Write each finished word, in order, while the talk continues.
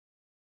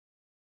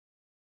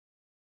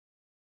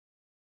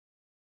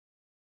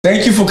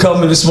Thank you for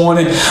coming this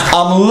morning.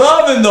 I'm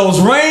loving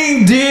those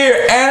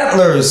reindeer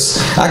antlers.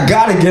 I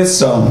gotta get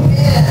some.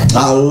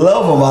 I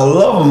love them. I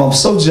love them. I'm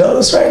so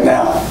jealous right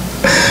now.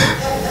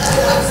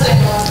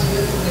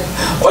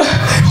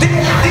 They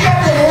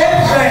got the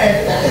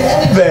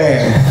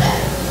headband.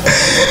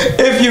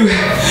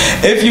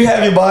 If you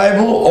have your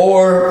Bible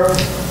or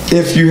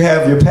if you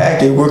have your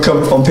packet, we're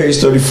coming from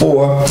page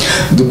 34,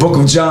 the book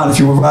of John. If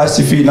you will rise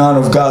to your feet in honor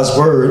of God's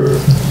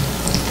word,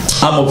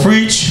 I'm gonna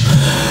preach.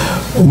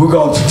 We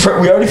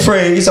already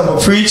praised. I'm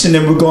gonna preach, and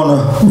then we're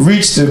gonna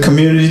reach the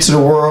community, to the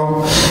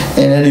world,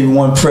 and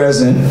anyone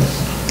present.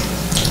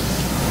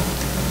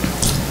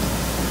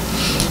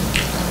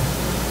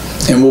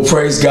 And we'll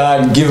praise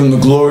God and give Him the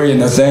glory and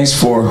the thanks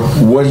for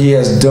what He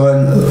has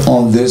done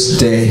on this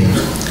day.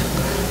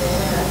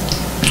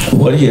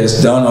 What He has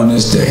done on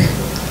this day.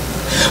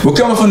 We're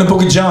coming from the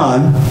book of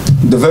John,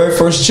 the very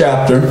first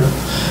chapter,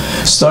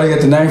 starting at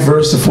the 9th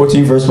verse to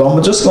 14th verse. But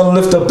I'm just going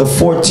to lift up the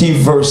 14th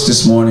verse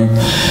this morning,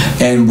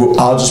 and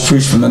I'll just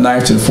preach from the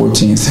 9th to the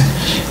 14th.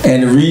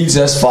 And it reads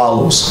as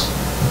follows.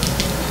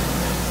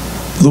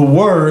 The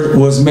Word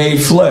was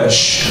made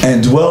flesh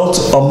and dwelt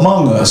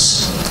among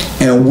us,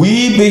 and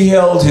we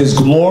beheld His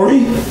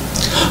glory,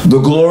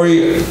 the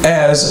glory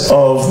as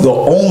of the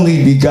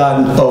only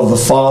begotten of the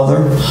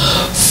Father,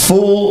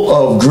 full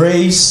of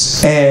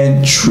grace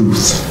and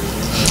truth.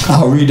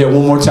 I'll read that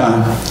one more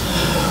time.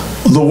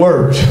 The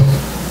Word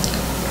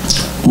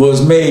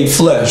was made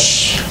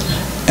flesh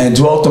and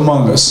dwelt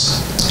among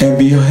us, and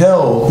we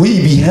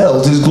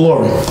beheld His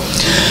glory,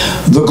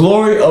 the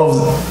glory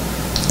of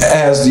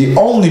as the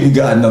only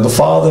begotten of the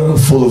Father,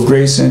 full of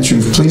grace and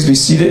truth. Please be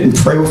seated and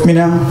pray with me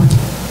now.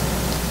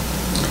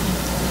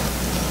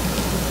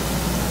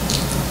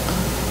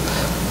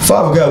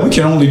 Father God, we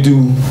can only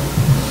do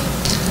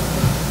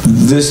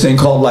this thing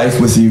called life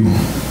with you.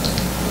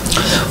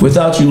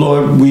 Without you,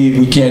 Lord,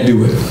 we can't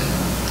do it.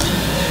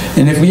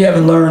 And if we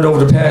haven't learned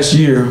over the past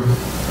year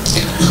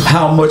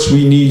how much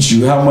we need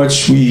you, how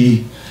much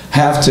we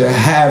have to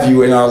have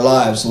you in our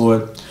lives,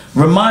 Lord,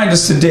 remind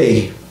us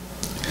today,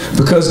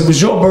 because it was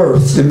your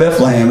birth in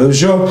Bethlehem. It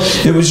was your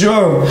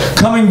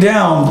coming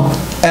down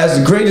as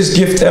the greatest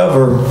gift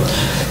ever,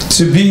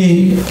 to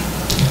be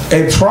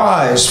a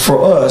prize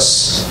for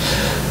us,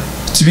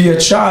 to be a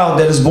child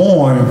that is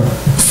born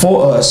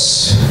for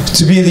us,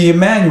 to be the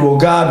Emmanuel,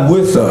 God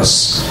with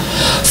us.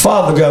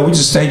 Father God, we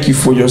just thank you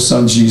for your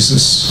son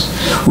Jesus.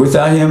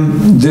 Without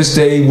him, this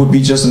day would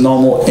be just a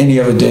normal any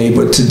other day.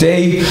 But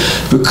today,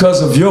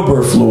 because of your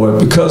birth, Lord,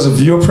 because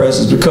of your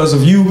presence, because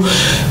of you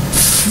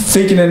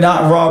thinking it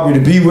not robbery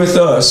to be with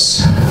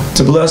us,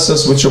 to bless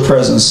us with your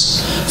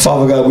presence,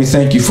 Father God, we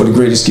thank you for the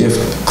greatest gift,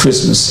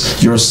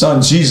 Christmas, your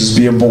son Jesus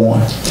being born.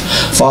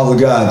 Father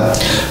God,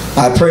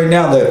 I pray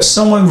now that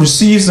someone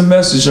receives the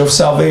message of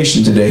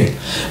salvation today,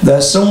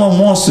 that someone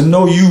wants to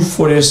know you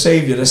for their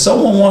Savior, that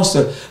someone wants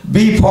to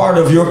be part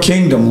of your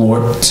kingdom,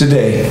 Lord,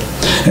 today,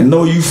 and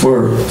know you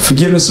for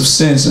forgiveness of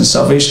sins and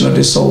salvation of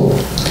their soul.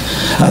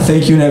 I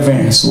thank you in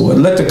advance, Lord.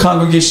 Let the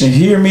congregation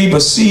hear me,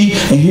 but see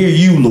and hear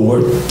you,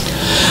 Lord.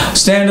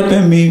 Stand up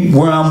in me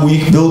where I'm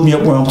weak, build me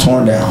up where I'm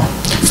torn down.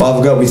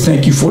 Father God, we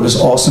thank you for this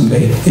awesome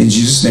day. In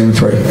Jesus' name we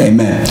pray.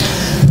 Amen.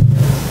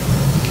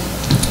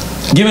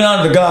 Giving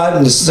honor to God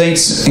and the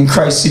saints in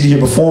Christ seated here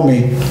before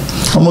me,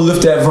 I'm going to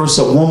lift that verse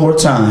up one more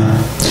time.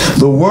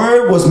 The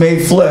Word was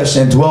made flesh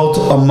and dwelt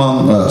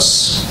among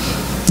us.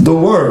 The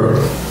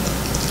Word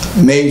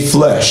made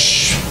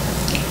flesh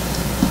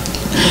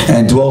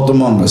and dwelt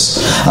among us.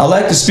 I'd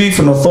like to speak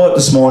from the thought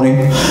this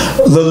morning,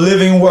 the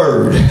living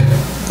Word.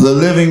 The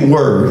living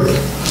Word.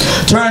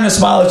 Turn and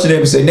smile at your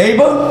neighbor and say,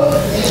 neighbor,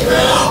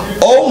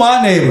 oh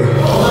my neighbor,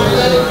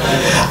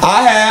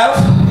 I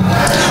have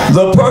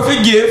the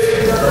perfect gift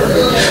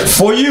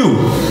for you.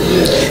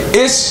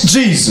 It's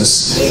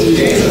Jesus.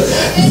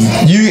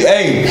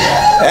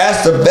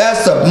 That's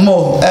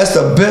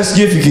the best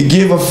gift you could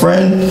give a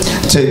friend,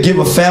 to give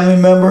a family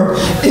member,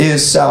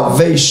 is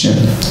salvation.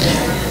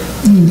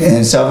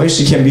 And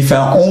salvation can be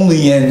found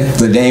only in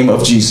the name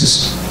of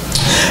Jesus.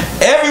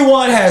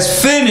 Everyone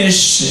has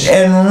finished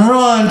and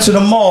run to the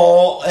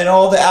mall and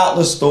all the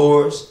outlet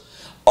stores.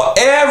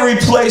 Every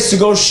place to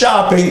go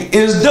shopping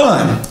is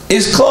done.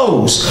 It's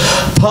closed.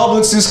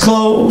 Publix is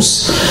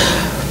closed.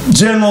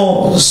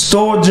 General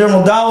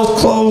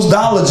Dollar's closed.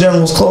 Dollar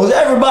General's closed.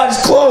 Everybody's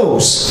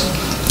closed.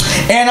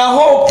 And I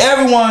hope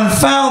everyone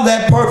found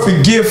that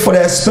perfect gift for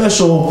that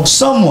special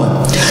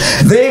someone.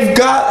 They've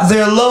got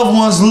their loved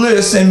ones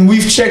list, and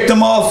we've checked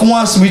them off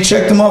once, we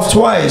checked them off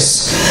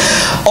twice.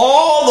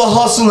 All the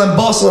hustle and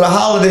bustle of the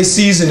holiday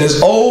season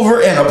is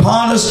over and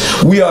upon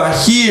us. We are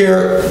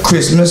here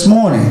Christmas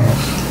morning.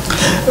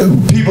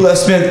 People have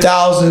spent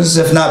thousands,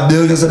 if not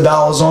billions of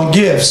dollars on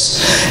gifts.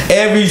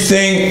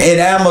 Everything in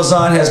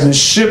Amazon has been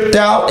shipped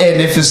out,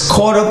 and if it's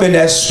caught up in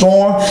that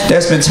storm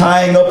that's been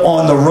tying up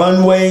on the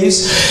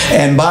runways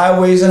and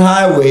byways and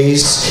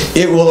highways,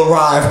 it will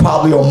arrive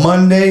probably on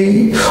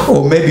Monday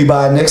or maybe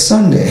by next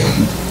Sunday.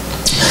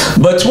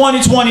 But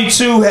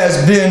 2022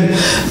 has been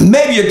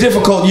maybe a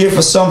difficult year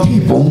for some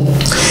people.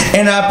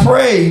 And I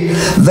pray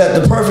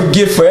that the perfect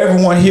gift for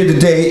everyone here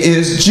today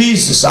is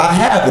Jesus. I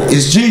have it.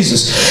 It's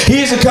Jesus.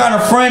 He's the kind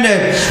of friend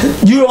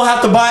that you don't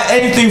have to buy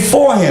anything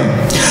for him.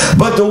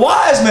 But the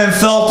wise men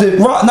felt it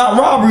not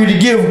robbery to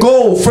give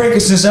gold,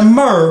 frankincense, and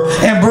myrrh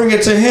and bring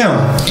it to him.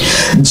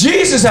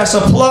 Jesus has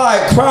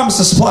promised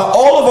to supply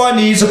all of our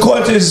needs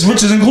according to his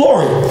riches and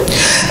glory.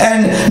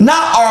 And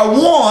not our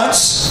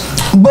wants,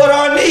 but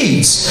our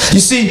needs. You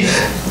see,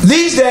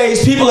 these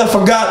days people have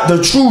forgot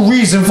the true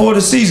reason for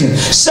the season.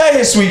 Say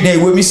his sweet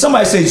name with me.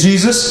 Somebody say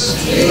Jesus.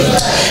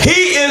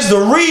 He is the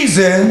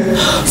reason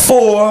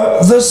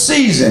for the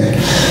season.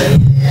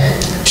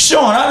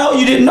 Sean, I know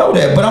you didn't know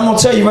that, but I'm going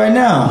to tell you right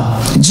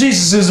now.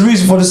 Jesus is the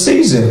reason for the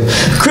season.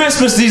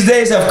 Christmas these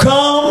days have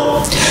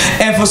come,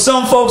 and for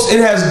some folks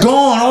it has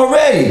gone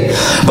already.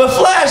 But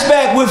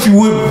flashback,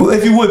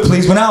 if you would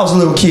please, when I was a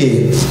little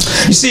kid.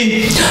 You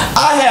see,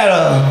 I had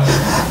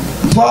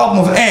a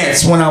problem with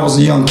ants when I was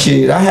a young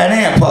kid. I had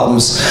ant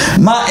problems.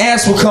 My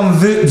aunts would come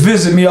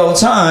visit me all the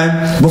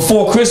time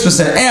before Christmas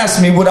and ask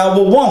me what I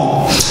would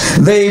want.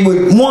 They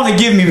would want to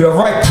give me the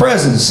right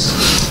presents.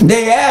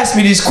 They asked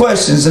me these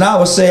questions, and I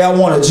would say, I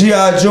want a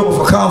G.I. Joe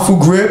with a Kung Fu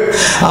grip.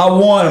 I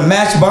want a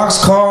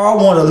Matchbox car. I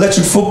want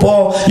electric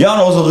football. Y'all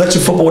know those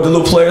electric football with the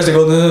little players. They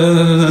go,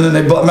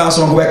 they butt mouse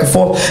and go back and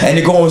forth, and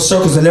they go in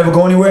circles and never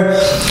go anywhere.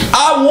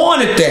 I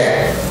wanted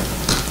that.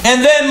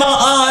 And then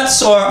my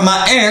aunts or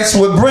my aunts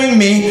would bring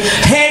me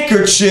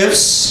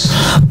handkerchiefs,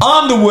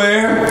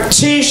 underwear,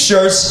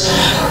 t-shirts,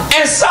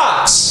 and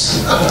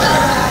socks.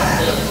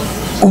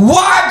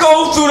 Why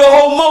go through the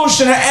whole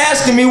motion of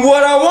asking me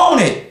what I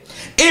wanted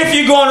if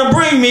you're going to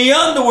bring me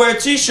underwear,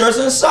 t-shirts,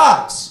 and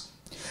socks?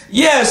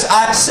 Yes,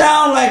 I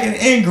sound like an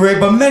ingrate,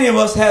 but many of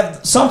us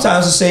have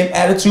sometimes the same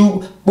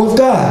attitude with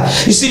God.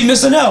 You see,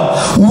 listen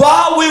up.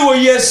 While we were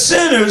yet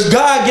sinners,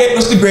 God gave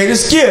us the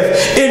greatest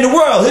gift in the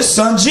world, his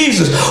son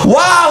Jesus.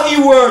 While he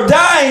were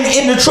dying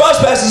in the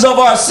trespasses of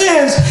our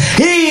sins,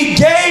 he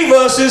gave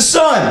us his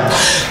son.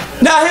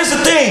 Now here's the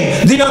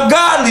thing, the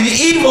ungodly, the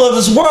evil of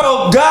this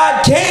world,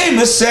 God came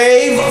to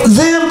save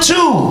them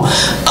too,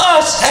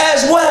 us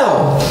as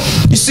well.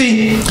 You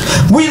see,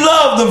 we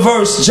love the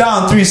verse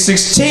John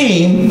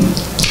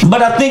 3:16,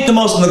 but I think the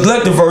most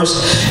neglected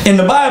verse in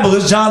the Bible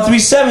is John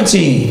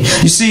 3:17.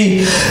 You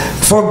see,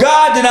 for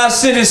God did not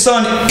send his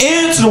son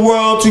into the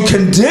world to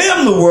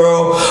condemn the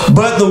world,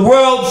 but the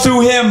world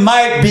through him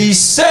might be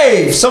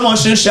saved. Someone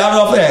should shout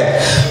off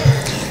that.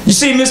 You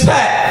see, Miss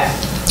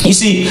Pat, you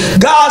see,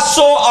 God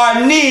saw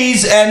our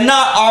needs and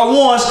not our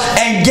wants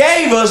and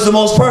gave us the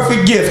most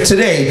perfect gift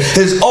today,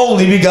 his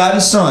only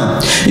begotten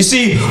son. You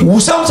see,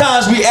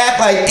 sometimes we act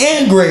like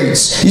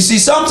ingrates. You see,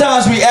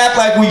 sometimes we act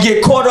like we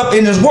get caught up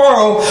in this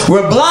world.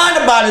 We're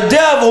blinded by the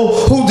devil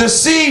who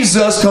deceives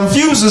us,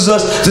 confuses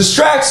us,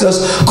 distracts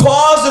us,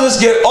 causing us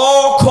to get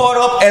all caught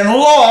up and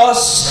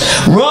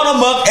lost, run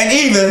amok, and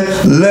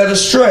even led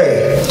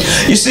astray.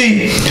 You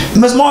see,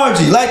 Miss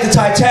Margie, like the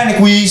Titanic,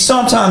 we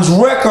sometimes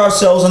wreck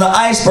ourselves on the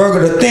iceberg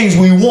of the things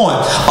we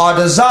want, our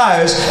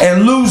desires,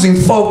 and losing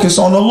focus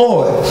on the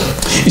Lord.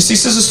 You see,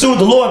 Sister Stewart,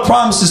 the Lord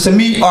promises to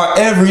meet our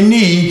every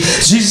need.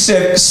 Jesus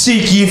said,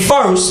 seek ye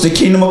first the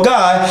kingdom of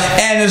God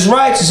and his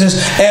righteousness,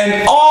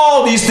 and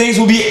all these things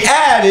will be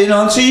added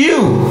unto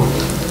you.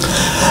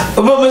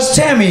 But Miss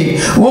Tammy,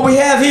 what we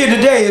have here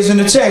today is in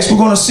the text, we're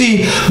going to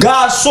see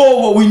God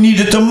saw what we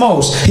needed the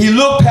most. He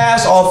looked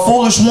past our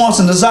foolish wants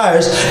and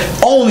desires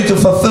only to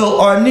fulfill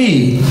our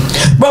need.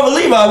 Brother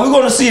Levi, we're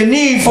going to see a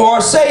need for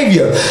our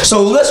Savior.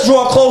 So let's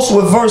draw closer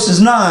with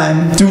verses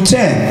 9 through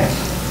 10.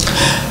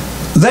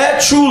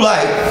 That true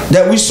light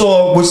that we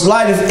saw, which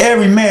lighteth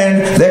every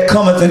man that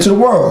cometh into the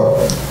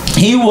world.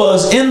 He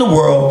was in the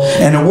world,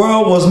 and the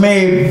world was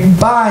made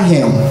by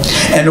him,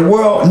 and the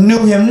world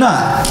knew him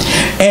not.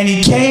 And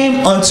he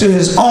came unto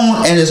his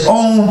own, and his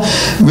own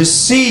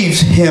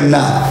received him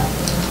not.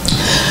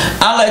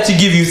 I'd like to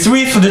give you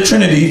three for the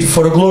Trinity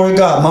for the glory of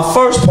God. My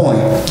first point,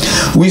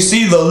 we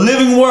see the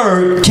living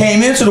word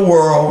came into the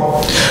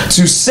world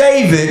to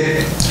save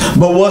it,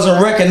 but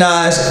wasn't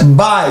recognized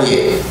by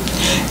it,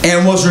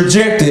 and was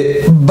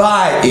rejected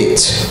by it.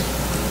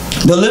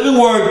 The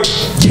living word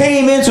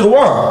came into the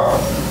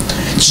world.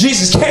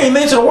 Jesus came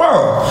into the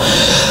world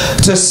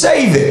to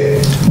save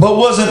it, but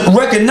wasn't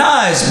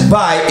recognized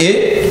by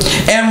it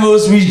and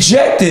was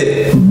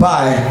rejected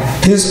by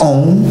his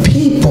own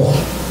people.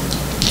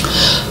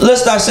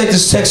 Let's dissect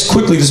this text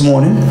quickly this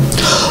morning.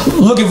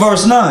 Look at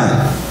verse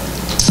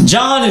 9.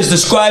 John is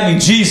describing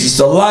Jesus,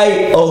 the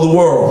light of the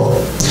world,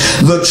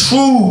 the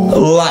true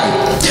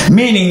light,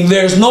 meaning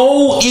there's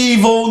no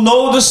evil,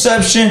 no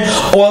deception,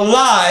 or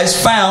lies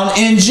found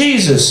in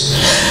Jesus.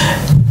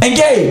 and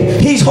gave.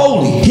 He's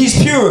holy.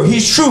 He's pure.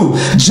 He's true.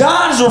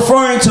 John is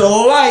referring to the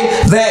light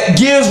that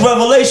gives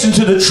revelation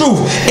to the truth.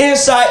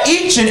 Inside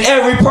each and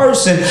every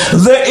person,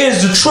 there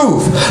is the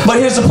truth. But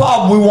here's the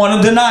problem. We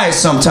want to deny it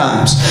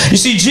sometimes. You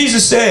see,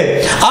 Jesus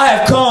said, I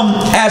have come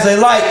as a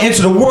light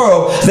into the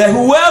world, that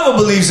whoever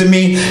believes in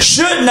me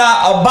should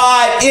not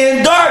abide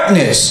in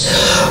darkness.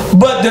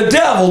 But the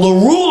devil,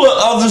 the ruler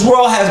of this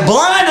world, has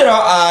blinded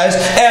our eyes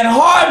and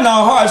hardened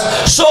our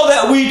hearts so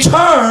that we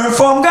turn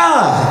from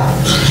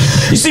God.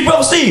 You see,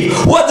 Brother Steve,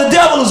 what the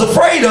devil is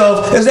afraid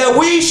of is that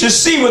we should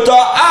see with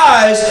our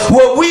eyes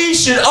what we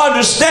should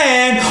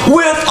understand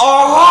with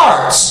our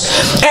hearts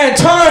and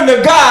turn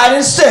to God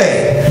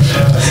instead.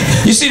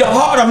 You see, the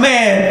heart of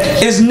man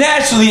is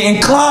naturally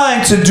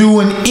inclined to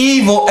doing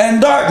evil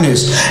and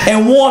darkness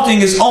and wanting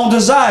his own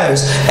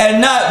desires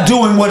and not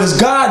doing what is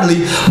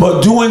godly,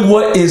 but doing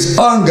what is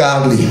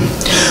ungodly.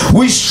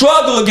 We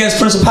struggle against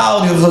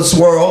principalities of this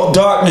world,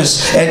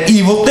 darkness, and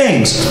evil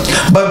things.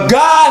 But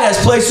God has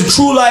placed the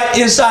true light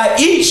inside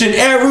each and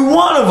every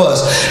one of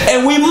us,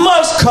 and we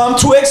must come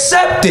to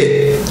accept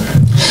it.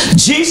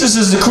 Jesus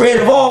is the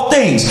creator of all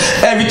things,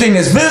 everything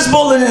that's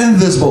visible and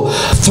invisible,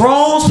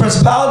 thrones,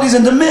 principalities,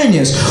 and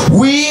dominions.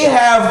 We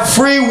have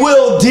free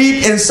will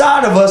deep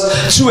inside of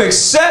us to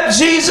accept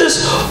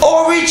Jesus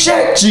or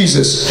reject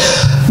Jesus.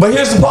 But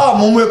here's the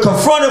problem. When we're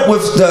confronted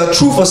with the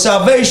truth of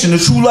salvation, the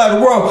true light of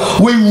the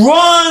world, we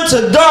run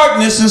to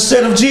darkness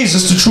instead of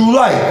Jesus, the true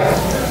light.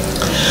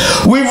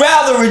 We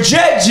rather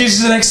reject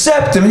Jesus than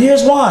accept him. And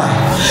here's why.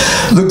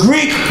 The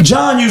Greek,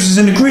 John uses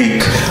in the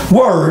Greek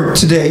word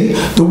today,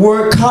 the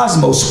word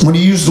cosmos, when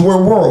he uses the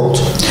word world.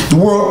 The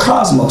word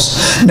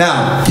cosmos.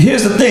 Now,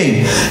 here's the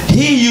thing.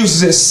 He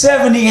uses it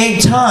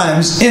 78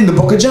 times in the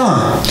book of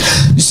John.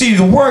 You see,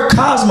 the word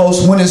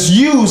cosmos, when it's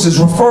used, it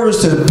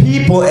refers to the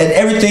people and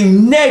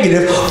everything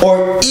negative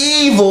or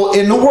evil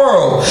in the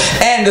world,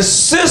 and the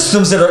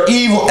systems that are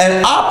evil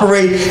and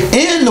operate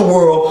in the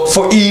world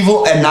for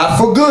evil and not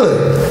for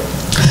good.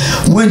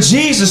 When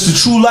Jesus, the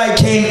true light,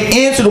 came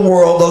into the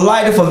world, the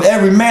light of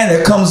every man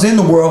that comes in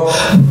the world,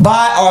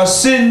 by our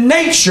sin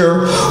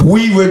nature,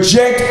 we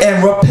reject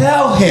and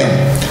repel him.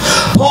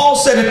 Paul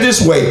said it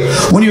this way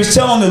when he was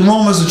telling the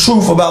Romans the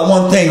truth about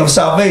one thing of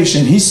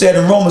salvation. He said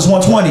in Romans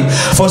 1:20,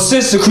 for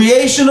since the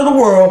creation of the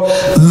world,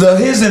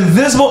 his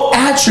invisible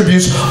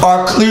attributes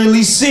are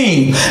clearly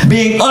seen,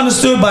 being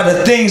understood by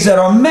the things that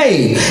are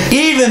made,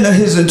 even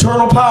his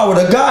eternal power,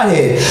 the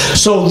Godhead.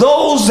 So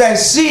those that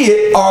see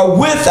it are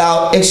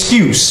without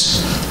excuse.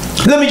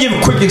 Let me give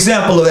a quick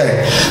example of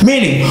that.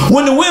 Meaning,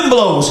 when the wind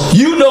blows,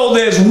 you know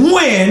there's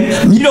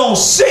wind. You don't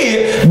see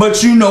it,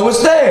 but you know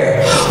it's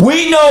there.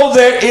 We know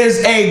there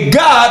is a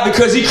God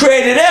because he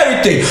created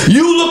everything.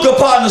 You look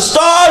upon the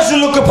stars, you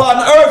look upon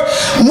the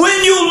earth.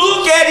 When you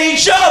look at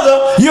each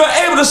other, you're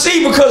able to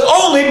see because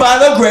only by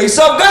the grace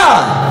of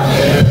God.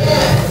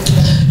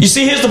 You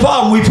see, here's the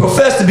problem. We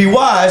profess to be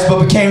wise,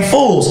 but became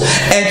fools,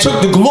 and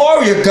took the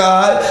glory of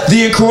God,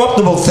 the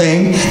incorruptible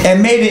thing,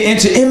 and made it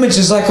into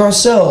images like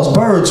ourselves,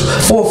 birds,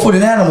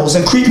 four-footed animals,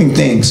 and creeping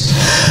things.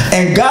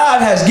 And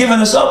God has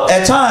given us up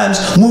at times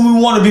when we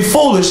want to be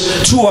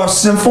foolish to our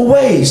sinful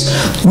ways.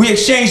 We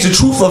exchange the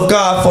truth of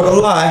God for the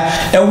lie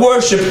and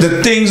worship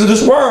the things of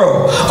this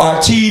world. Our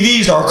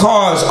TVs, our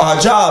cars,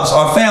 our jobs,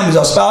 our families,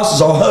 our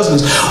spouses, our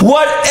husbands,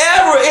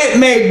 whatever it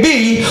may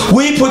be,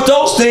 we put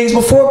those things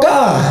before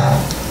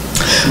God.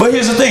 But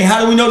here's the thing.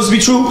 How do we know this to be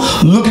true?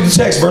 Look at the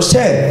text, verse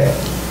 10.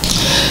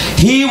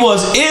 He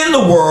was in the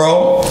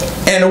world,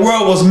 and the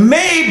world was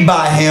made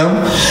by him,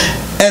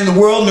 and the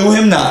world knew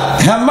him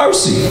not. Have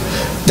mercy.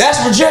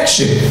 That's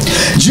rejection.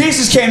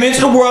 Jesus came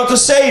into the world to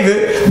save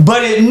it,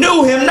 but it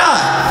knew him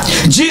not.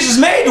 Jesus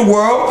made the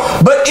world,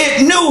 but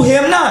it knew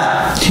him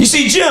not. You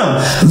see, Jim,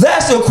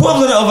 that's the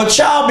equivalent of a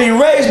child being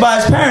raised by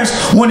his parents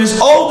when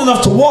it's old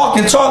enough to walk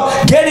and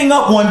talk, getting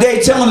up one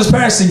day telling his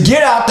parents to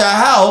get out the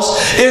house.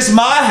 It's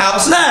my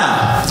house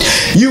now.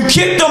 You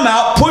kick them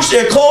out, push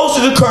their clothes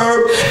to the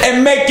curb,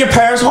 and make your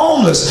parents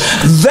homeless.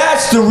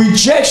 That's the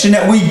rejection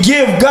that we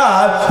give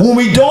God when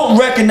we don't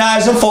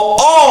recognize him for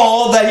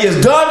all that he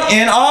has done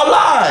in our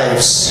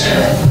lives.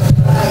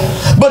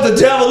 But the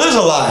devil is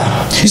a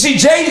liar. You see,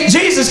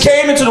 Jesus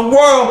came into the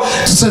world,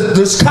 to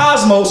this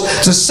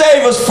cosmos, to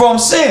save us from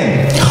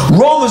sin.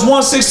 Romans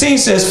 1:16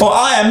 says, for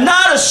I am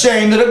not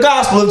ashamed of the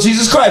gospel of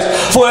Jesus Christ,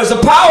 for it is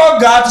the power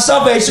of God to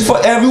salvation for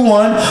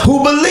everyone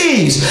who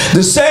believes.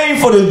 The same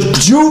for the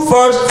Jew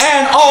first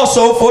and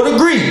also for the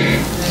Greek.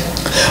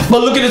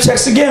 But look at the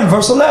text again,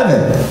 verse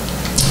 11.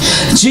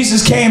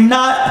 Jesus came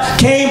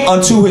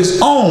unto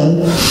his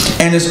own,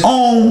 and his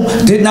own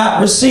did not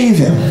receive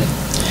him.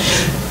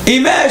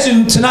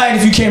 Imagine tonight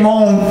if you came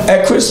home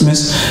at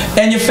Christmas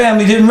and your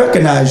family didn't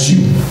recognize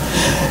you.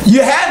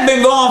 You hadn't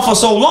been gone for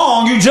so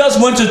long, you just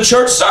went to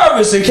church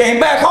service and came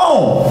back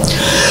home.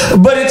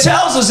 But it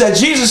tells us that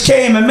Jesus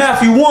came in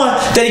Matthew 1,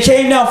 that he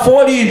came down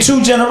 40 and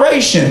 2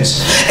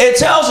 generations. It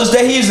tells us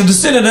that he is the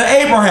descendant of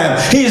Abraham.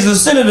 He is the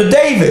descendant of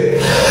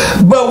David.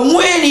 But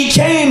when he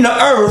came to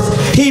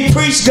earth, he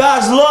preached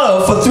God's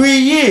love for 3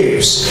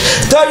 years.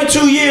 30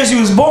 32 years he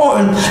was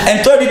born,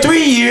 and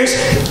 33 years,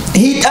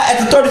 at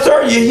the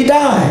 33rd year, he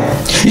died.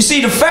 You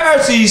see, the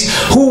Pharisees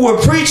who were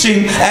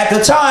preaching at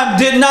the time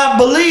did not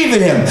believe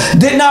in him,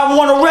 did not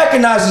want to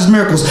recognize his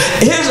miracles.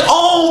 His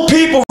own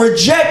people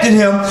rejected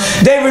him.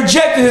 They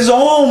rejected his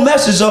own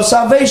message of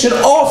salvation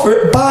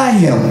offered by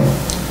him.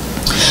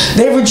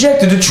 They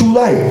rejected the true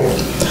light.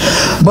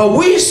 But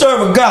we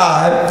serve a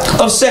God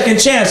of second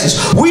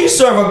chances. We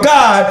serve a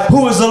God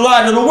who is the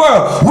light of the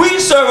world. We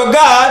serve a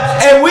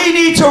God, and we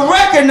need to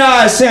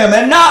recognize him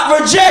and not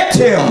reject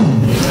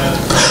him.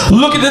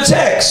 Look at the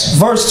text,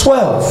 verse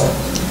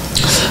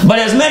 12. But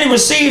as many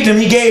received him,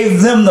 he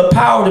gave them the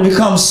power to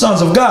become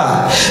sons of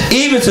God,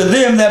 even to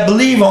them that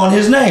believe on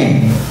his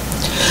name,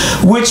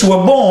 which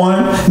were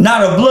born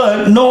not of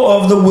blood, nor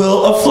of the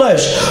will of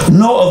flesh,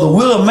 nor of the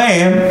will of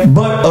man,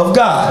 but of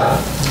God.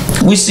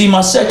 We see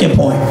my second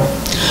point.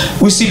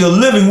 We see the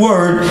living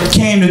word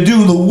came to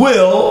do the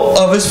will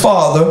of his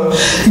Father,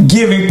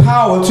 giving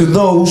power to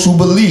those who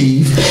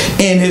believe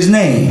in his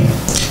name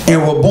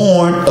and were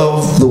born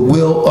of the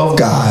will of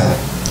God.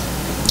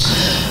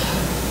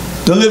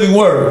 The living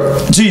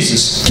word,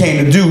 Jesus,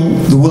 came to do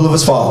the will of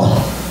his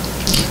Father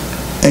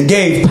and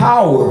gave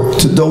power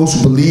to those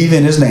who believe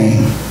in his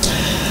name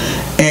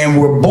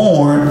and were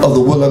born of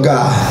the will of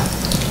God.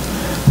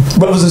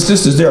 Brothers and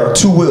sisters, there are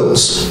two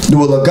wills, the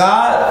will of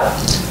God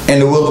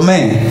and the will of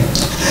man.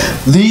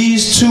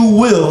 These two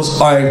wills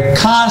are in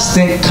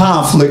constant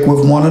conflict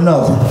with one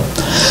another.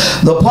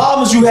 The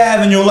problems you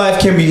have in your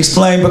life can be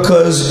explained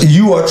because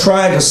you are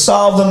trying to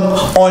solve them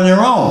on your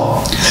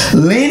own,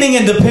 leaning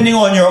and depending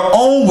on your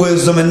own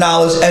wisdom and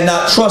knowledge and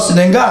not trusting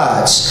in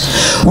God's.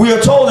 We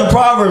are told in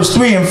Proverbs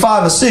 3 and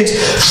 5 and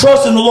 6,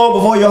 trust in the Lord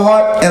with all your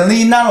heart and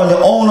lean not on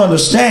your own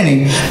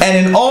understanding,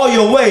 and in all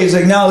your ways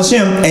acknowledge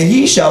him, and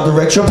he shall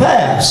direct your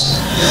paths.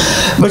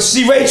 But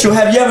see, Rachel,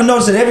 have you ever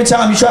noticed that every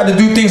time you try to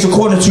do things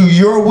according to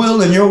your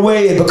will and your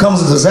way, it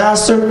becomes a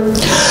disaster?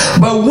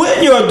 But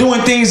when you're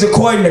doing things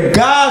according to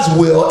God's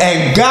will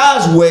and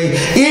God's way,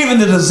 even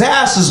the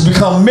disasters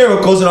become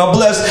miracles and are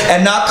blessed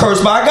and not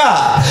cursed by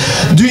God.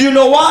 Do you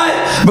know why?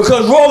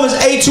 Because Romans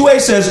 8:2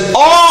 says,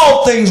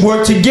 all things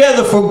work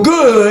together for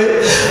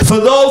good for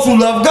those who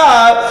love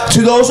God,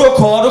 to those who are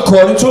called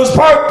according to his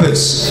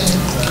purpose.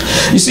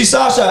 You see,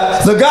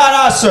 Sasha, the God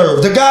I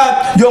serve, the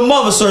God your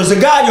mother serves, the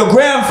God your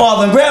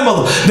grandfather and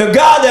grandmother, the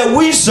God that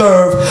we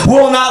serve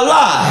will not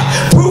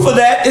lie. Proof of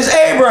that is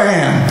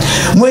Abraham.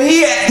 When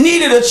he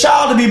needed a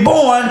child to be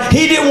born,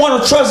 he didn't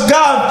want to trust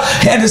God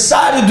and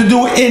decided to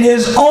do it in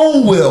his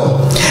own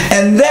will.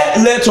 And that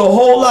led to a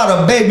whole lot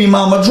of baby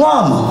mama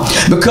drama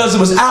because it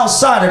was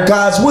outside of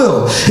God's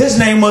will. His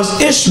name was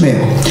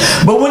Ishmael.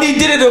 But when he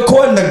did it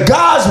according to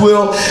God's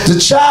will, the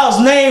child's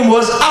name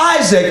was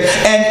Isaac,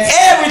 and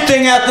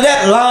everything after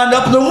that lined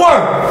up and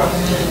worked.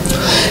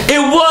 It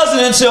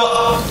wasn't until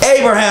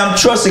Abraham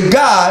trusted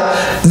God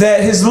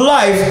that his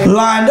life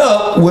lined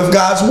up with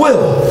God's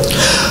will.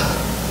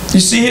 You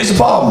see, here's the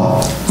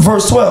problem.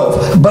 Verse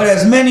 12. But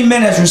as many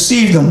men as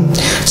received him,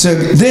 to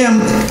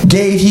them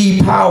gave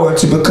he power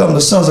to become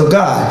the sons of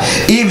God,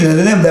 even to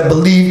them that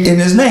believe in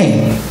his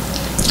name.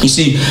 You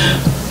see,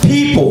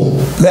 people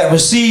that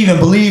receive and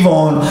believe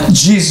on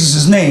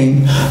Jesus'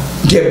 name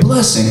get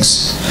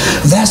blessings.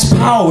 That's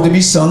power to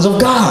be sons of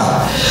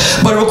God.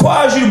 But it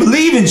requires you to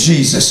believe in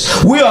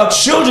Jesus. We are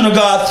children of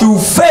God through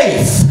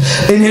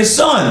faith in his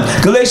Son.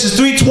 Galatians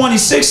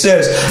 3:26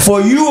 says,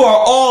 for you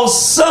are all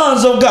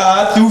sons of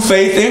God through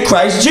faith in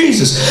Christ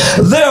Jesus.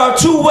 There are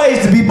two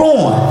ways to be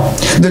born,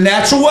 the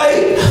natural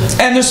way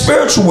and the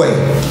spiritual way.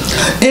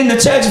 In the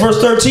text,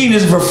 verse 13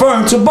 is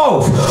referring to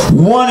both.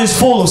 One is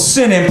full of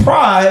sin and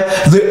pride,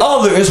 the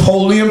other is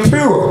holy and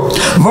pure.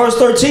 Verse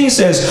 13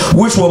 says,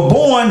 which were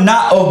born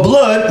not of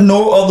blood,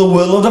 nor of the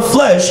will of the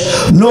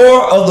flesh,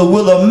 nor of the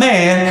will of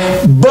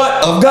man,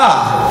 but of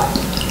God.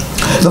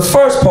 The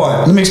first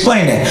part, let me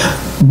explain that.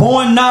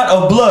 Born not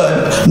of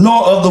blood,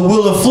 nor of the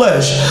will of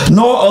flesh,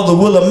 nor of the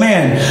will of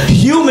man.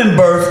 Human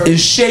birth is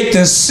shaped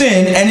in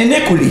sin and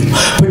iniquity.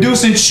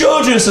 Producing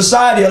children in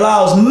society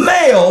allows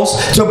males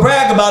to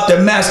brag about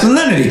their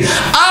masculinity.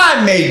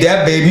 I made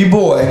that baby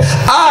boy.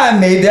 I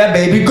made that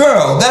baby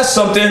girl. That's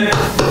something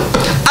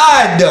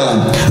I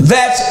done.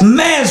 That's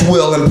man's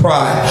will and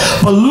pride.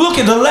 But look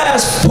at the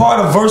last part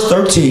of verse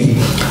 13.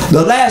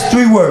 The last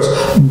three words.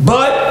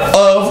 But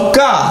of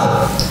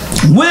God.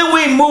 When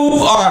we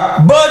move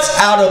our butts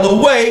out of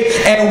the way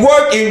and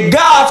work in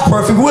God's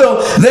perfect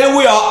will, then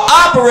we are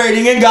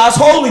operating in God's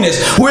holiness.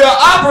 We are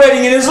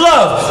operating in his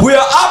love. We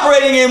are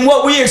operating in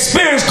what we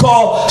experience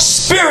called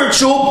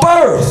spiritual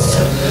birth.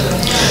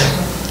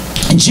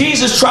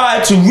 Jesus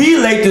tried to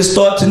relate this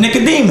thought to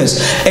Nicodemus,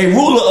 a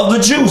ruler of the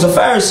Jews, a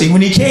Pharisee,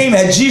 when he came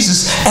at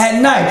Jesus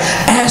at night,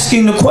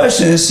 asking the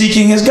question and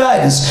seeking his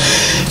guidance.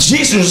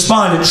 Jesus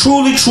responded,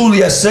 "Truly,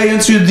 truly, I say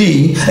unto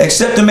thee,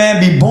 except a man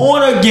be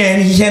born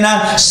again, he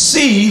cannot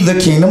see the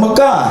kingdom of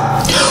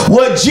God."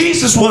 What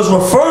Jesus was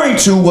referring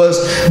to was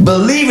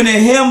believing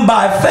in him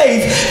by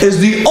faith is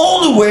the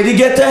only way to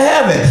get to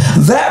heaven.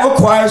 That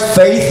requires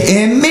faith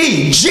in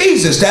me,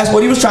 Jesus. That's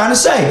what he was trying to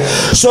say.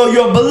 So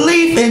your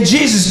belief in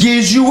Jesus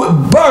gives you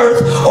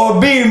birth, or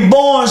being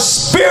born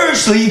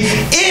spiritually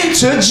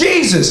into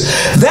Jesus.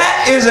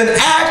 That is an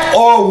act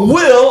or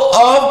will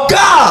of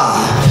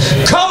God.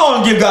 Come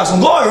on, give God some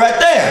glory right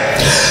there.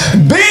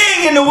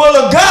 Being in the will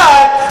of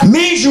God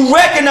means you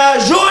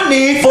recognize your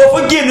need for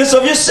forgiveness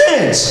of your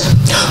sins.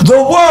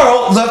 The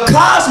world, the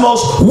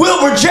cosmos,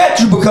 will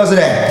reject you because of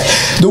that.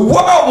 The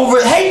world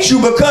will hate you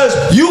because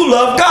you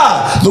love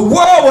God. The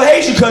world will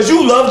hate you because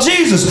you love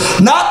Jesus,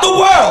 not the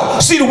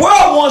world. See, the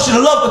world wants you to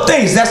love the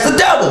things. That's the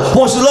devil.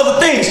 Wants you to love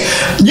the things.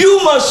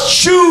 You must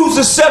choose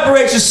to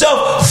separate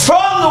yourself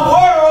from the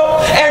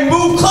world and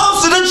move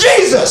closer to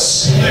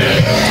Jesus.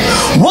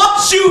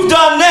 Once you've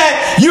done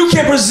that, you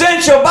can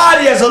present your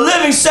body as a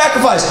living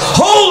sacrifice,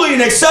 holy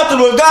and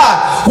acceptable to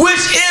God, which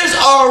is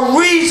our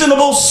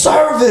reasonable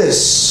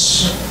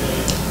service.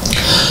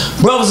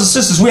 Brothers and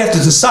sisters, we have to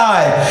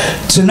decide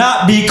to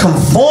not be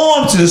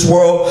conformed to this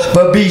world,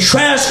 but be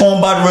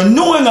transformed by the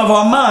renewing of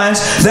our minds,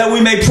 that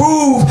we may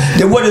prove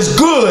that what is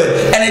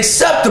good and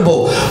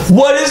acceptable.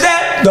 What is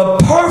that? The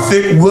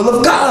perfect will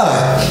of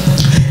God.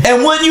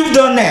 And when you've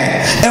done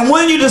that, and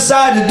when you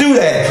decide to do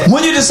that,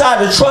 when you decide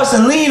to trust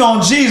and lean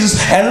on Jesus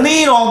and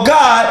lean on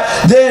God,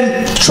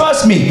 then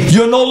trust me,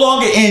 you're no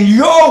longer in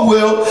your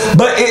will,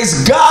 but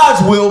it's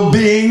God's will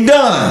being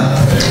done.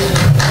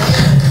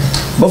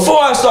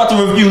 Before I start the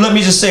review, let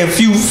me just say a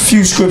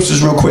few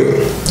scriptures real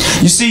quick.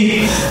 You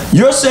see,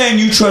 you're saying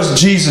you trust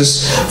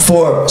Jesus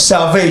for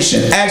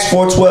salvation. Acts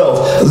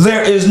 4:12.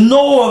 There is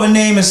no other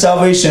name in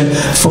salvation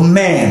for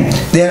man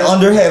than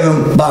under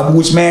heaven by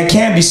which man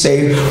can be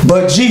saved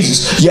but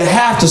Jesus. You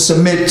have to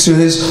submit to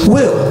his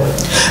will.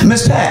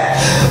 Miss Pat,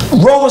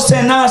 Romans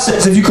 10:9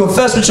 says, if you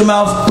confess with your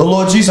mouth the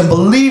Lord Jesus and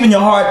believe in your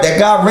heart that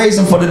God raised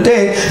him for the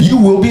dead, you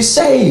will be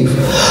saved.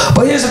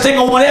 But here's the thing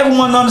I want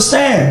everyone to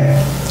understand.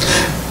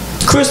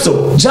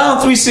 Crystal, John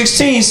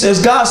 3:16 says,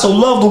 God so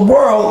loved the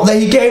world that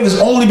he gave his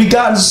only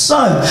begotten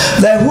son,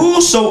 that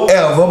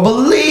whosoever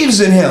believes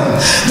in him,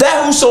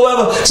 that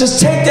whosoever, just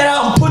take that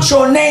out and put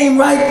your name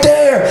right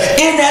there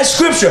in that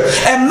scripture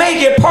and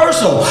make it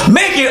personal,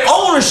 make it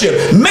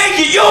ownership, make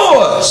it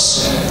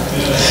yours.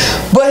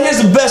 But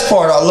here's the best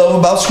part I love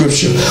about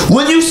scripture.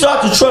 When you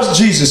start to trust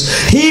Jesus,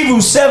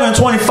 Hebrews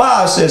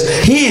 7:25 says,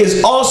 he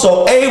is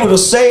also able to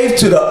save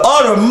to the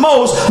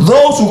uttermost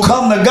those who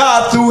come to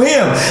God through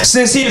him,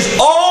 since he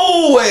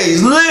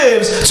always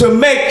lives to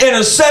make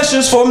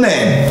intercessions for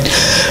men.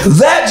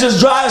 That just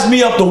drives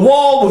me up the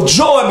wall with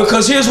joy,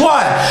 because here's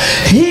why.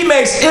 He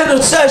makes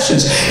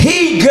intercessions.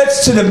 He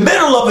gets to the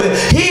middle of it.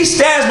 He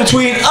stands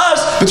between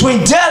us,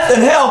 between death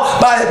and hell,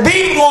 by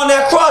being on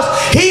that cross.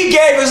 He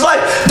gave his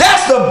life.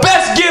 That's the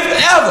best gift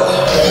ever.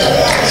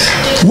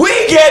 We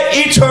get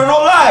eternal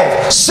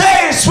life.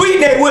 Say it,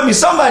 sweet name with me.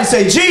 Somebody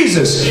say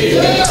Jesus.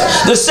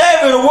 The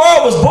Savior of the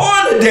world was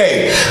born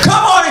today.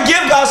 Come on and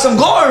give God some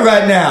glory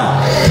right now.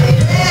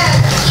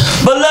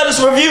 But let us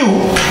review.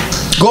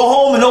 Go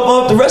home and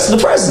open up the rest of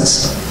the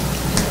presents.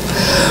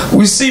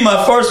 We see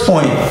my first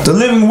point. The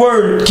living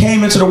word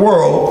came into the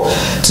world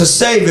to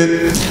save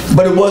it,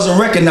 but it wasn't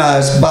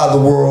recognized by the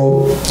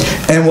world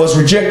and was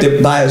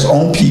rejected by his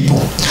own people.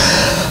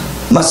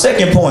 My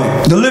second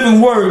point, the living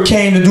word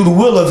came to do the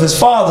will of his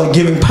Father,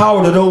 giving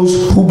power to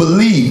those who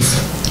believe.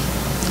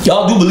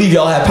 Y'all do believe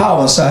y'all have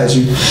power inside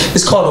you.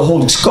 It's called the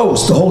Holy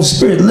Ghost. The Holy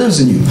Spirit lives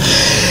in you.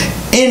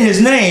 In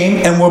his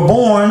name, and we're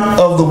born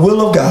of the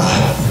will of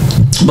God.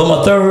 But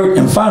my third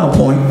and final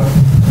point,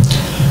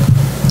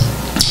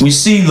 we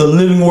see the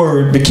living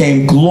word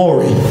became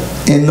glory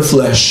in the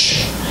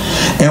flesh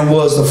and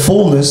was the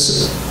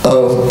fullness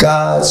of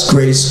God's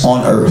grace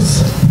on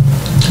earth.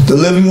 The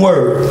living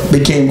word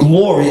became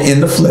glory in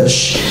the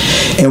flesh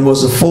and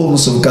was the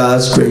fullness of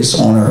God's grace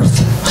on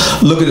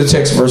earth. Look at the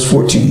text, verse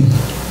 14.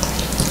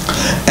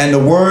 And the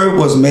word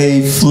was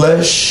made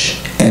flesh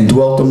and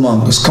dwelt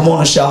among us. Come on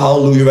and shout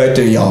hallelujah right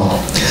there, y'all.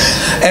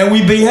 And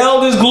we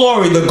beheld his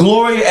glory, the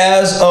glory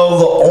as of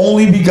the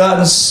only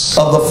begotten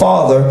of the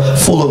Father,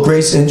 full of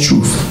grace and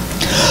truth.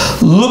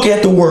 Look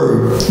at the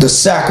word, the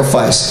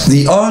sacrifice,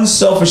 the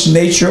unselfish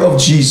nature of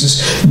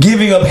Jesus,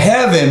 giving up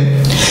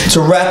heaven to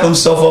wrap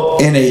himself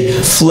up in a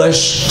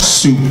flesh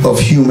suit of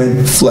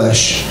human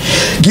flesh,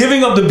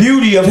 giving up the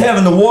beauty of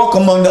heaven to walk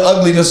among the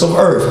ugliness of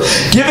earth,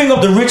 giving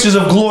up the riches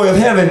of glory of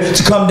heaven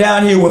to come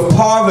down here with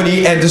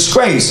poverty and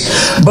disgrace.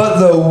 But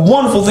the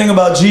wonderful thing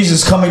about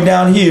Jesus coming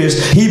down here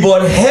is he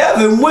brought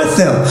heaven with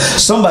him.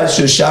 Somebody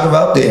should shout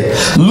about there.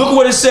 Look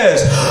what it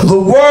says. The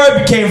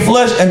Word became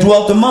flesh and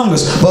dwelt among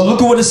us. But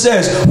look at what it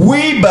says.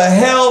 We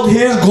beheld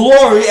his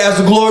glory as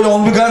the glory of the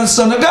only begotten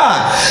Son of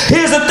God.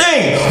 Here's the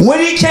thing. When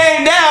he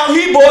came down,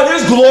 he brought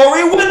his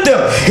glory with him.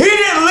 He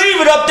didn't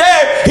leave it up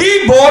there.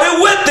 He brought it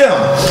with him.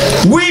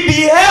 We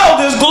beheld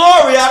his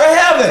glory out of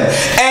heaven.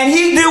 And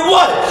he did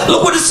what?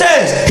 Look what it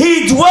says.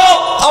 He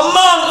dwelt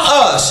among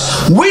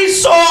us. We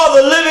saw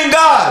the living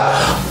God.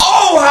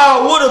 Oh,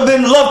 how it would have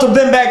been loved to have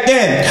been back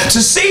then.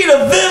 To see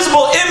the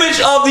visible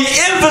image of the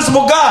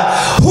invisible God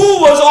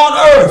who was on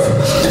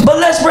earth. But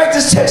let's break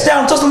this text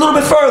down just a little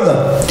bit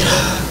further.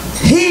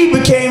 He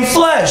became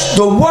flesh.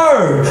 The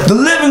Word, the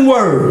living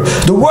Word.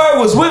 The Word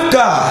was with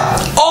God.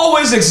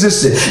 Always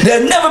existed.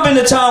 There's never been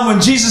a time when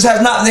Jesus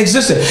has not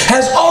existed.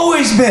 Has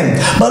always been.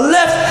 But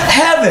left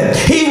heaven.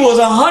 He was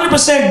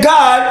 100%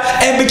 God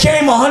and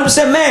became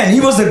 100% man. He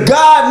was a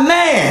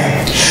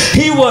God-man.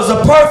 He was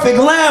a perfect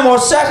lamb or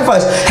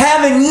sacrifice,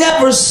 having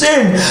never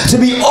sinned, to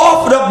be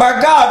offered up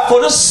by God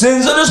for the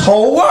sins of this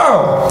whole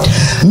world.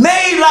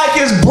 Made like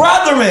his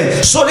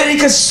brethren so that he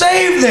could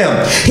save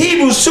them.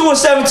 Hebrews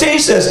 2:17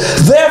 says,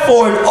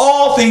 therefore in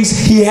all things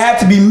he had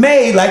to be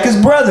made like his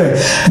brethren,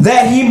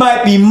 that he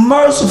might be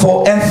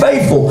merciful and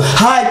faithful,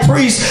 high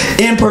priest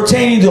in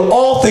pertaining to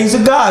all things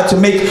of God, to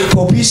make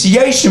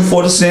propitiation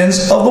for the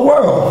sins of the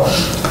world.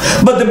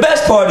 But the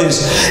best part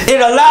is,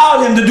 it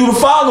allowed him to do the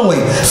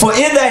following. For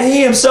in that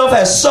he himself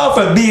has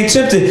suffered being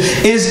tempted,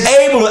 is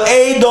able to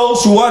aid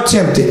those who are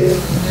tempted.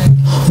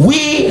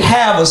 We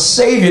have a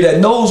Savior that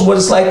knows what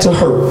it's like to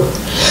hurt,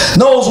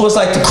 knows what it's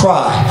like to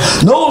cry,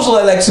 knows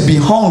what it's like to be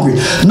hungry,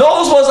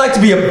 knows what it's like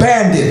to be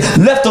abandoned,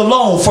 left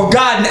alone,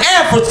 forgotten,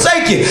 and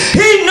forsaken.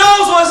 He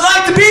knows what it's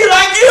like to be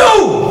like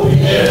you.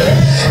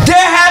 There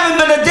haven't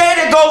been a day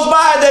that goes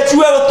by that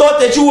you ever thought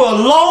that you were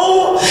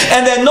alone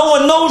and that no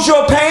one knows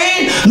your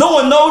pain, no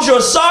one knows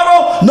your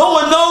sorrow, no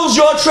one knows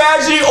your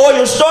tragedy or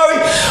your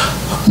story.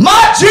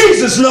 My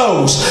Jesus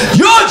knows.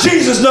 Your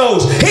Jesus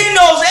knows. He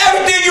knows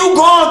everything you've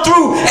gone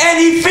through and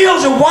he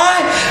feels it.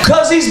 Why?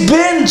 Because he's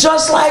been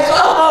just like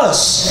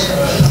us.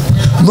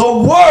 The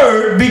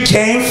Word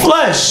became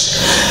flesh.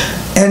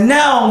 And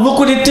now look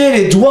what it did.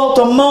 It dwelt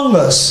among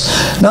us.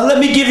 Now let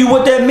me give you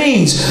what that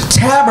means.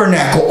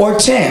 Tabernacle or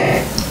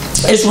tent.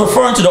 It's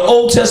referring to the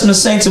Old Testament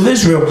saints of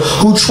Israel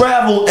who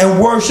traveled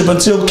and worshiped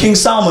until King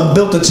Solomon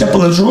built the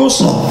temple in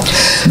Jerusalem.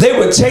 They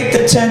would take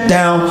the tent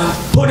down,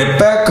 put it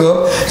back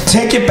up,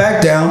 take it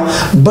back down.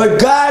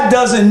 But God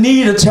doesn't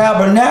need a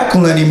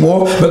tabernacle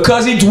anymore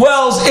because he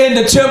dwells in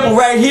the temple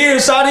right here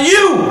inside of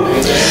you.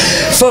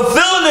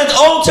 Fulfilling the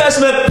Old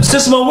Testament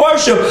system of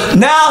worship,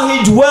 now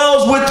he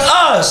dwells with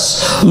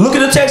us. Look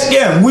at the text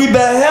again. We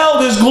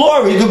beheld his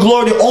glory, the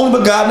glory of the only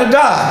begotten of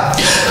God.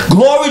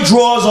 Glory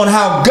draws on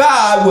how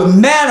God would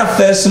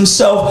manifest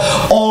himself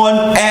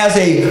on as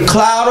a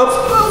cloud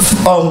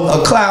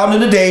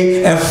in the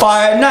day and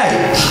fire at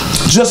night.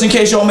 Just in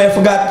case y'all may have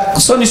forgot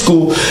Sunday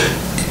school,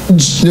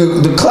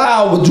 the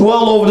cloud would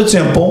dwell over the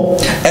temple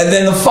and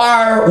then the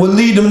fire would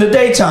lead them in the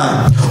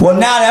daytime. Well,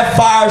 now that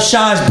fire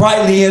shines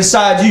brightly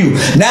inside you.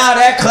 Now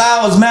that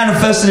cloud is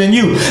manifested in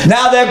you.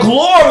 Now that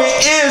glory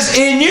is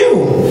in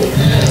you.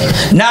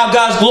 Now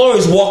God's glory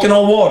is walking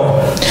on water.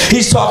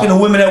 He's talking to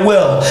women at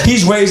well.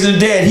 He's raising the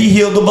dead. He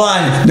healed the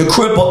blind, the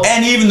crippled,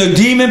 and even the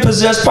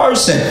demon-possessed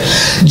person.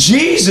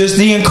 Jesus,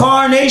 the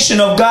incarnation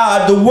of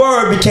God, the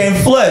Word became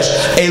flesh,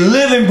 a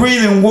living,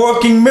 breathing,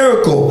 working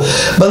miracle.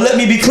 But let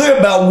me be clear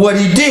about what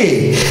he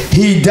did.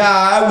 He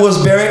died, was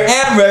buried,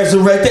 and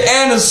resurrected,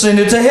 and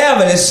ascended to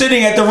heaven, and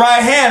sitting at the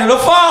right hand of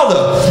the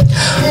Father,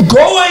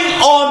 going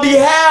on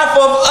behalf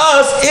of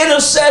us,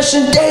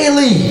 intercession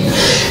daily.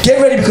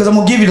 Get ready, because I'm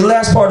going to give you the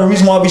last part of the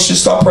reason why we should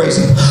start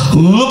praising.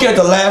 Look at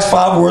the last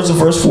 5 words of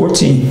verse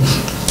 14.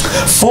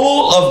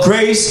 Full of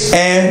grace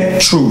and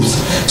truth.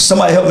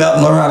 Somebody help me out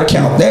and learn how to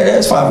count.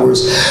 That's 5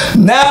 words.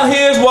 Now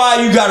here's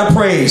why you got to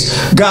praise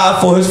God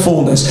for his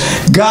fullness.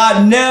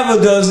 God never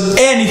does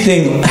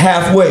anything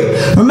halfway.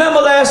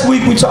 Remember last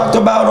week we talked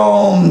about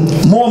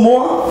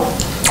more?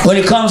 When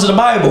it comes to the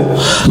Bible,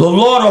 the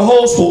Lord of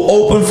hosts will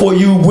open for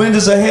you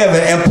windows of heaven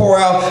and pour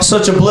out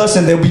such a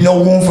blessing there will be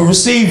no room for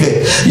receive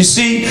it. You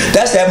see,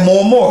 that's that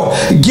more.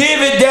 Give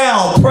it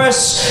down,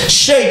 press,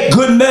 shake,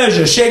 good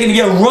measure, shaking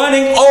together,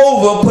 running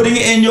over, putting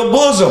it in your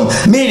bosom.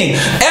 Meaning,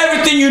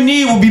 everything you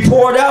need will be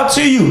poured out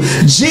to you.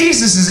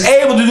 Jesus is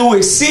able to do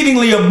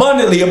exceedingly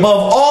abundantly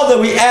above all that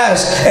we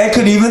ask and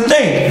could even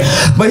think.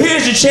 But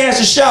here's your chance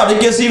to shout. It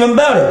gets even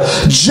better.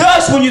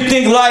 Just when you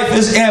think life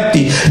is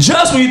empty,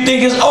 just when you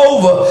think it's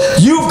over,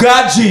 you've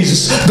got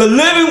Jesus, the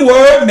living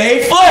Word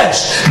made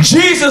flesh.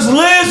 Jesus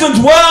lives and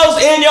dwells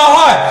in your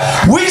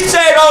heart. We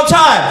say it all the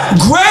time.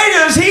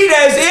 Greater is he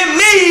that is in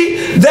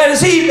me than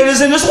is he that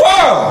is in this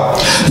world.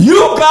 You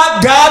You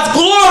got God's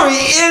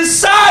glory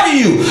inside of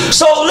you.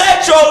 So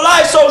let your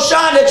light so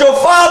shine that your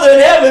Father in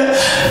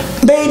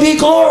heaven may be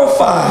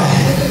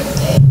glorified.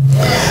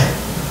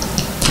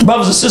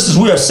 Brothers and sisters,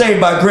 we are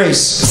saved by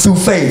grace through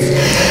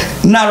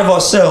faith, not of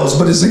ourselves,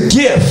 but it's a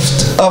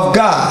gift of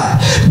God.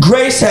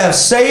 Grace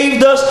has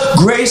saved us.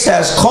 Grace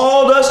has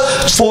called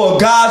us for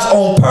God's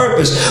own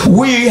purpose.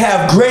 We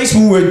have grace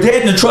when we're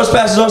dead in the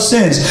trespasses of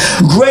sins.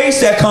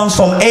 Grace that comes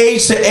from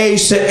age to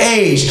age to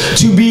age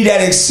to be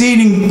that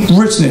exceeding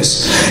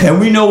richness. And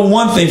we know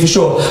one thing for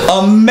sure.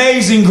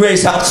 Amazing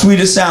grace, how sweet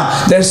it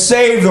sounds, that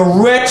saved a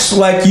wretch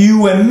like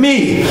you and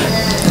me.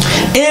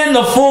 In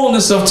the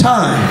fullness of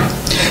time,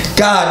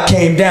 God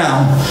came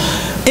down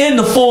in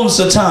the fullness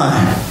of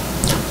time.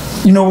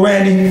 You know,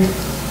 Randy,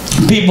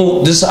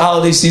 people this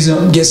holiday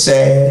season get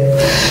sad,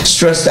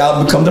 stressed out,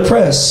 and become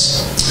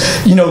depressed.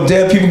 You know,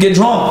 dead people get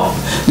drunk.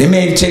 They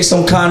may take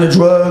some kind of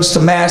drugs to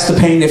mask the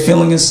pain they're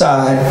feeling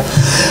inside.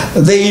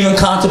 They even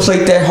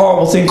contemplate that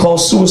horrible thing called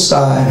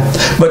suicide.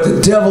 But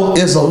the devil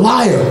is a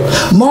liar.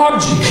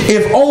 Margie,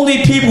 if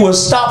only people would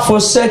stop for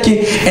a second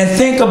and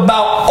think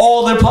about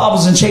all their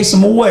problems and chase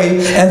them away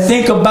and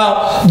think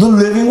about the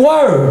living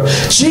word,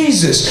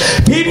 Jesus.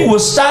 People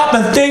would stop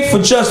and think for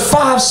just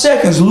 5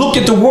 seconds. Look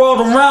at the world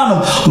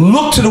around them.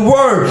 Look to the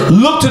word.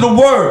 Look to the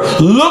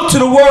word. Look to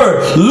the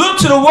word. Look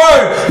to the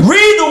word.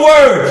 Read the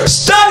word.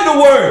 Study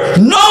the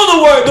word. Know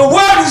the word. The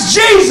word is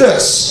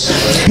Jesus.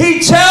 He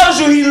tells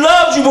you he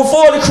loves you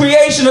before the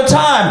creation of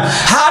time.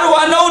 How do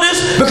I know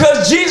this?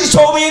 Because Jesus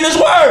told me in his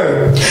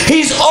word.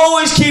 He's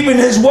always keeping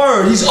his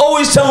word. He's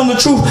always telling the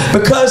truth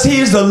because he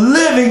is the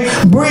living,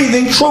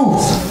 breathing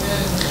truth.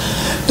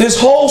 This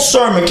whole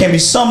sermon can be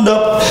summed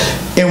up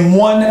in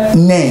one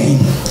name,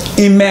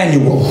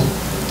 Emmanuel.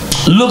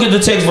 Look at the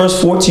text,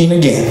 verse 14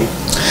 again.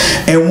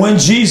 And when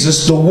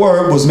Jesus, the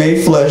Word, was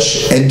made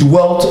flesh and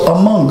dwelt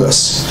among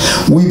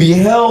us, we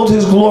beheld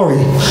his glory,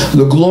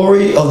 the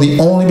glory of the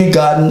only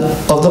begotten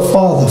of the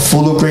Father,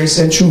 full of grace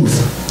and truth.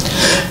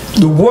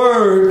 The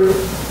word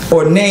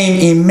or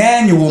name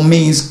Emmanuel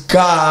means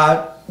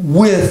God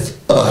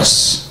with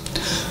us.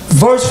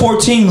 Verse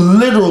 14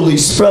 literally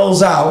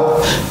spells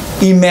out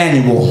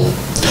Emmanuel,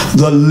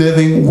 the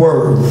living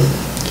word.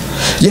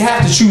 You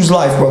have to choose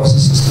life, brothers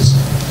and sisters.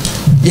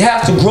 You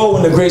have to grow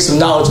in the grace and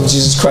knowledge of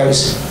Jesus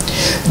Christ.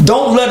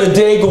 Don't let a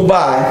day go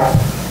by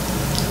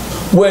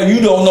where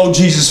you don't know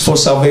Jesus for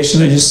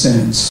salvation of your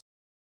sins.